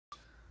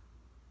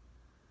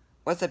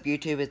What's up,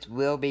 YouTube? It's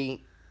Will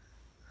be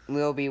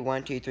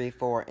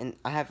 1234, and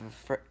I have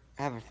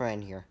a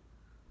friend here.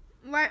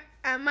 My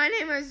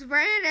name is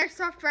Ryan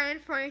Airsoft Ryan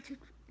 42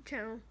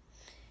 channel.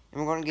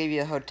 And we're going to give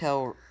you a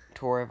hotel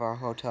tour of our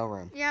hotel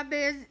room. Yeah,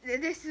 because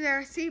this is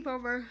our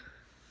sleepover.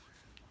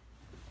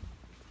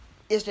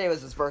 Yesterday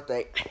was his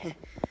birthday.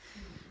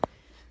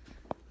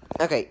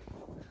 Okay,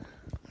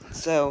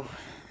 so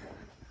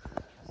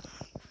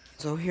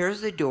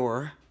here's the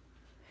door.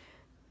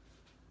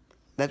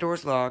 That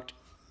door's locked,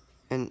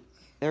 and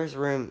there's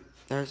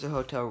a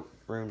hotel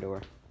room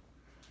door.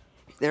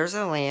 There's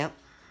a lamp,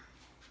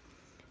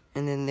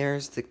 and then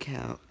there's the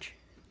couch,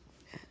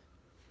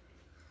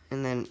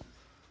 and then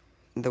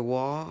the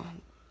wall,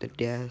 the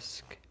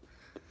desk,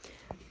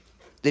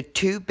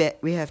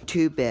 we have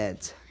two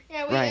beds.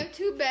 Yeah, we have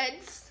two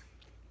beds,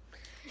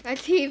 a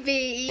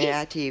TV.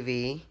 Yeah, a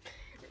TV.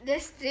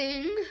 This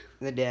thing.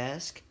 The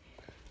desk.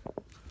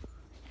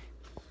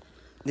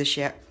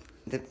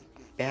 The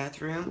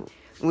bathroom.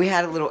 We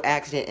had a little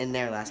accident in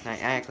there last night.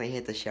 I actually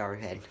hit the shower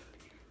head.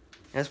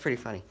 That was pretty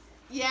funny.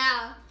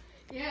 Yeah,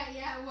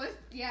 it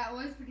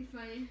was pretty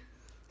funny.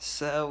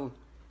 So,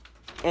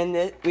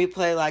 and we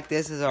play like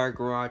this is our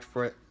garage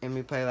and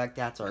we play like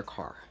that's our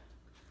car.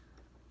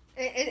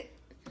 And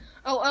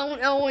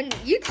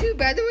YouTube,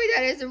 by the way,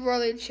 that is a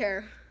rolling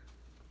chair.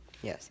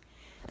 Yes.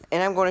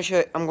 And I'm going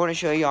to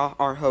show y'all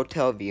our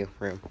hotel view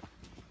room.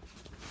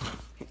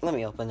 Let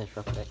me open this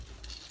real quick.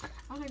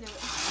 I'm gonna do it.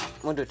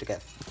 We'll do it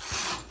together.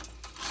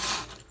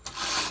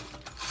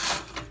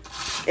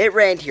 It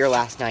rained here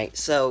last night,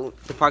 so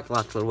the parking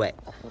lot's a little wet.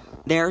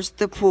 There's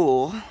the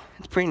pool.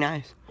 It's pretty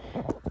nice.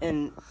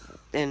 And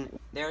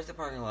there's the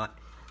parking lot.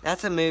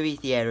 That's a movie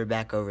theater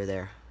back over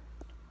there.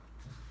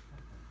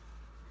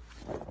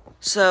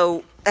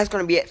 So, that's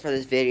going to be it for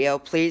this video.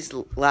 Please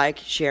like,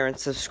 share, and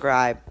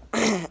subscribe.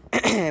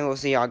 And we'll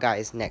see y'all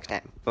guys next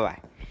time. Bye-bye.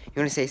 You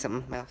want to say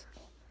something else?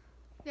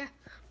 Yeah.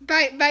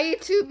 Bye,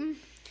 YouTube.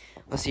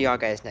 We'll see y'all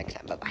guys next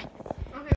time. Bye-bye.